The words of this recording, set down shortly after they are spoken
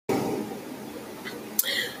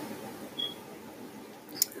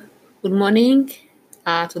Good morning.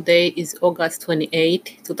 Today is August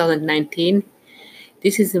 28, 2019.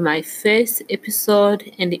 This is my first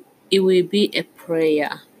episode and it will be a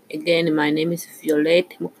prayer. Again, my name is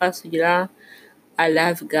Violette Mukasujira. I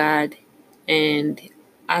love God, and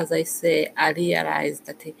as I say, I realize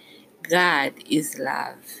that God is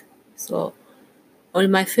love. So, on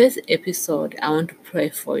my first episode, I want to pray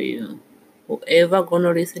for you. Whoever gonna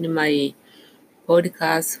listen to my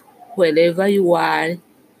podcast, wherever you are,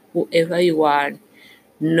 whoever you are,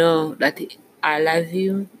 know that I love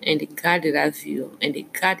you and God loves you and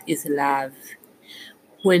God is love.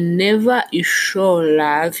 Whenever you show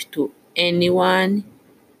love to anyone,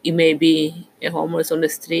 it may be a homeless on the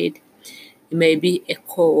street, it may be a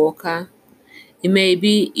co-worker, it may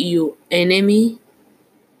be your enemy,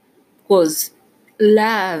 because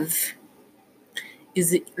love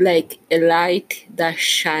is like a light that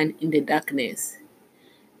shines in the darkness.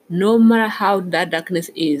 No matter how that darkness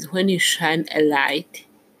is, when you shine a light,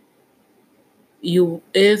 you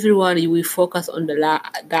will focus on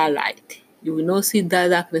that light. You will not see that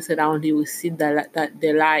darkness around you. Will see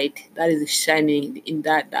the light that is shining in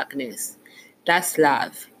that darkness. That's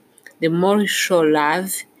love. The more you show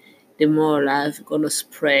love, the more love gonna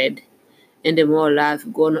spread, and the more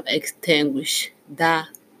love gonna extinguish that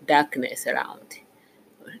darkness around.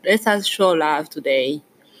 Let us show love today.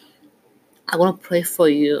 I want to pray for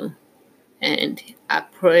you, and I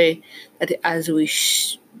pray that as we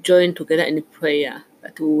join together in prayer,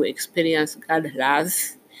 that we will experience God's love,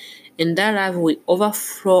 and that love will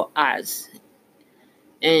overflow us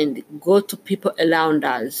and go to people around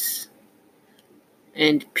us.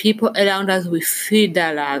 And people around us will feel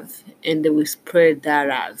that love and they will spread that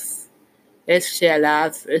love. Let's share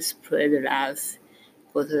love, let's spread love.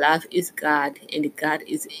 Because love is God and God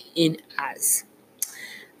is in us.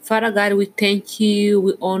 Father God, we thank you.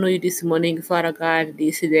 We honor you this morning, Father God,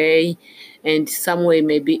 this day, and some way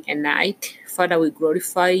maybe a night. Father, we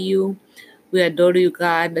glorify you. We adore you,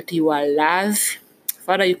 God, that you are love.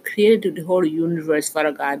 Father, you created the whole universe,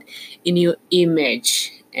 Father God, in your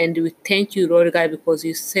image. And we thank you, Lord God, because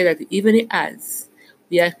you say that even as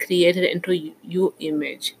we are created into your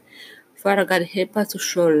image. Father God, help us to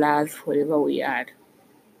show love wherever we are.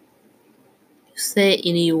 You say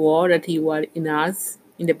in your word that you are in us,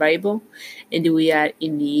 in the Bible, and we are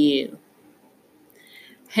in you.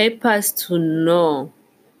 Help us to know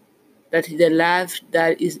that the love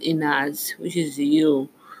that is in us, which is you,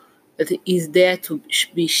 that is there to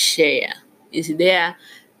be shared, is there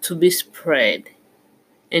to be spread.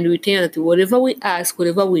 And we think that whatever we ask,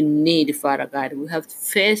 whatever we need, Father God, we have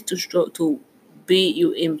first to be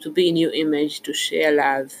you, to be in your image, to share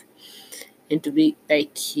love, and to be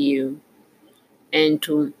like you, and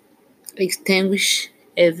to extinguish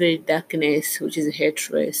every darkness which is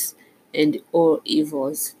hatred and all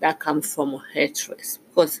evils that come from hatred.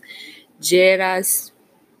 Because jealous,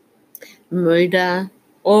 murder,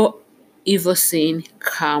 or evil sin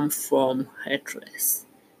come from hatred.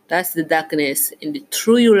 That's the darkness. And the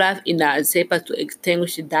true you love in us, help us to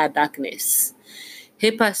extinguish that darkness.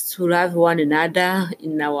 Help us to love one another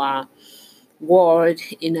in our word,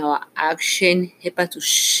 in our action. Help us to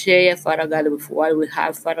share, Father God, with what we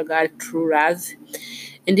have, Father God, true love.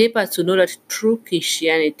 And help us to know that true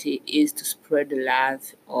Christianity is to spread the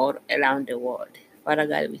love all around the world. Father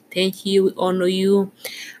God, we thank you, we honor you.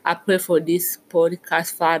 I pray for this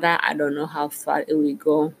podcast, Father. I don't know how far it will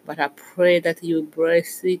go, but I pray that you will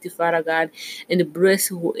bless it, Father God, and bless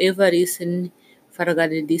whoever listen, Father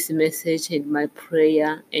God, in this message and my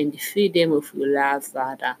prayer, and feed them with your love,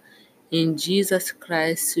 Father. In Jesus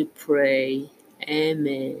Christ we pray.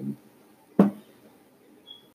 Amen.